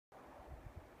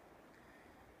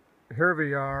Here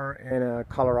we are in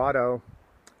Colorado,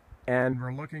 and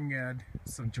we're looking at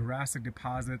some Jurassic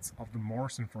deposits of the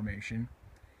Morrison Formation.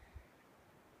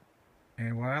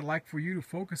 And what I'd like for you to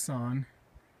focus on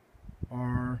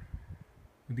are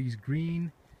these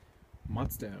green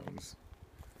mudstones.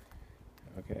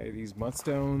 Okay, these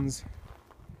mudstones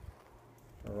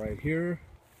are right here.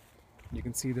 You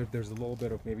can see that there's a little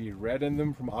bit of maybe red in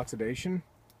them from oxidation.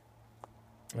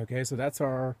 Okay, so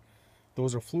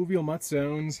those are fluvial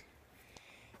mudstones.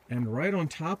 And right on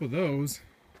top of those,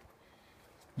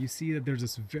 you see that there's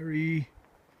this very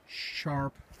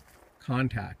sharp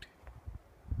contact.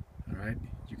 All right,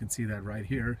 you can see that right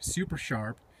here, super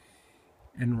sharp.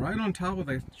 And right on top of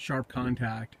that sharp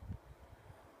contact,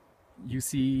 you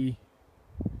see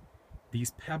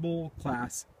these pebble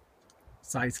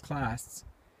size clasts,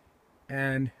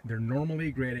 and they're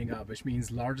normally grading up, which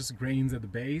means largest grains at the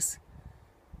base,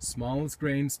 smallest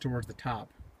grains towards the top.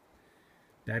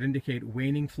 That indicate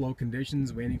waning flow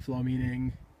conditions. Waning flow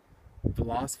meaning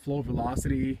flow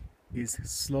velocity is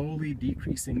slowly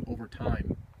decreasing over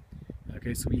time.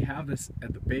 Okay, so we have this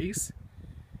at the base,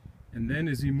 and then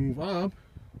as you move up,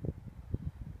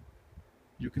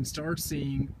 you can start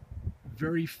seeing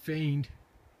very faint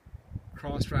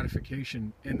cross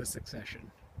stratification in the succession.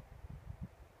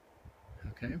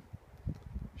 Okay,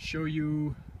 show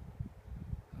you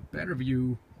a better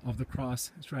view of the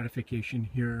cross stratification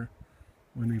here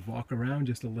when we walk around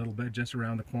just a little bit, just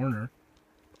around the corner.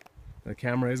 The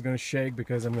camera is going to shake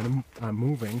because I'm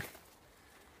moving.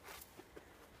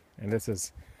 And this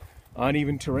is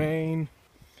uneven terrain,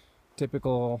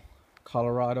 typical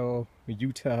Colorado,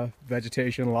 Utah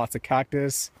vegetation, lots of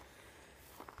cactus.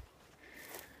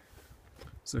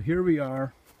 So here we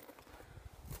are,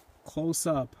 close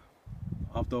up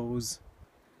of those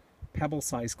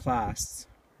pebble-sized clasts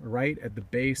right at the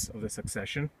base of the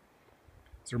succession.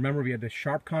 So remember, we had the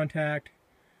sharp contact,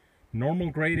 normal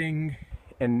grading,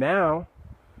 and now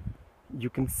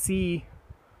you can see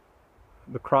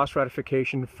the cross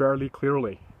stratification fairly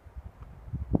clearly.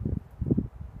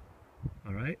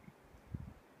 All right.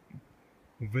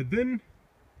 Within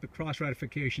the cross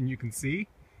stratification, you can see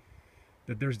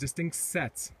that there's distinct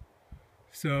sets.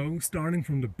 So starting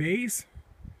from the base,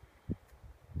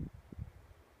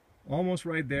 almost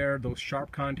right there, those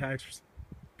sharp contacts,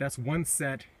 that's one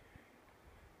set.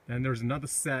 Then there's another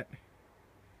set,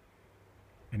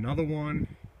 another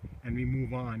one, and we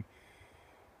move on.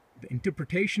 The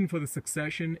interpretation for the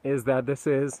succession is that this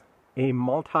is a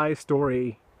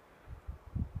multi-story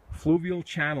fluvial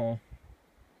channel.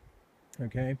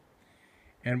 Okay,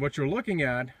 and what you're looking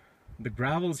at, the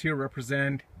gravels here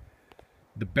represent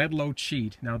the bedload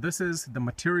sheet. Now this is the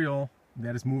material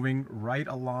that is moving right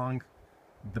along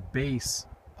the base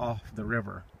of the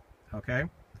river. Okay,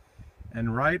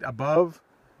 and right above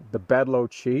the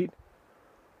bedload sheet,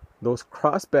 those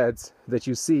cross beds that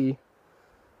you see,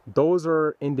 those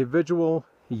are individual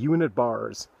unit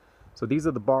bars. So these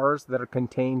are the bars that are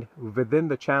contained within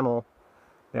the channel.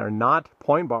 They are not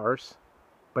point bars,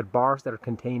 but bars that are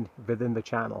contained within the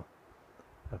channel.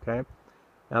 Okay,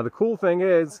 now the cool thing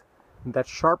is that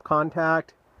sharp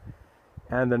contact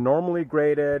and the normally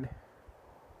graded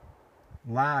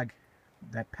lag,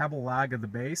 that pebble lag at the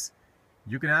base,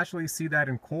 you can actually see that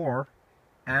in core,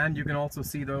 and you can also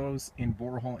see those in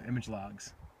borehole image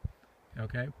logs.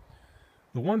 Okay,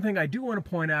 the one thing I do want to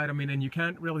point out, I mean, and you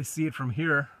can't really see it from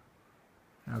here,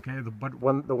 okay,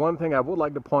 the one thing I would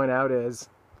like to point out is,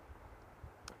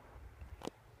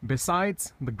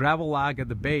 besides the gravel lag at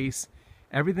the base,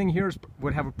 everything here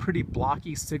would have a pretty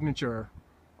blocky signature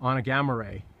on a gamma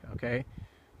ray. Okay,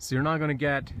 so you're not going to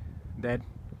get that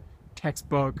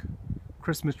textbook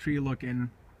Christmas tree looking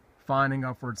finding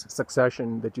upwards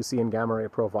succession that you see in gamma ray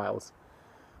profiles,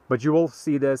 but you will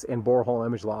see this in borehole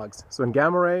image logs. So in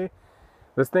gamma ray,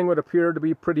 this thing would appear to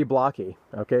be pretty blocky.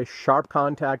 Okay, sharp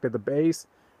contact at the base,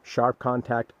 sharp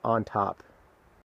contact on top.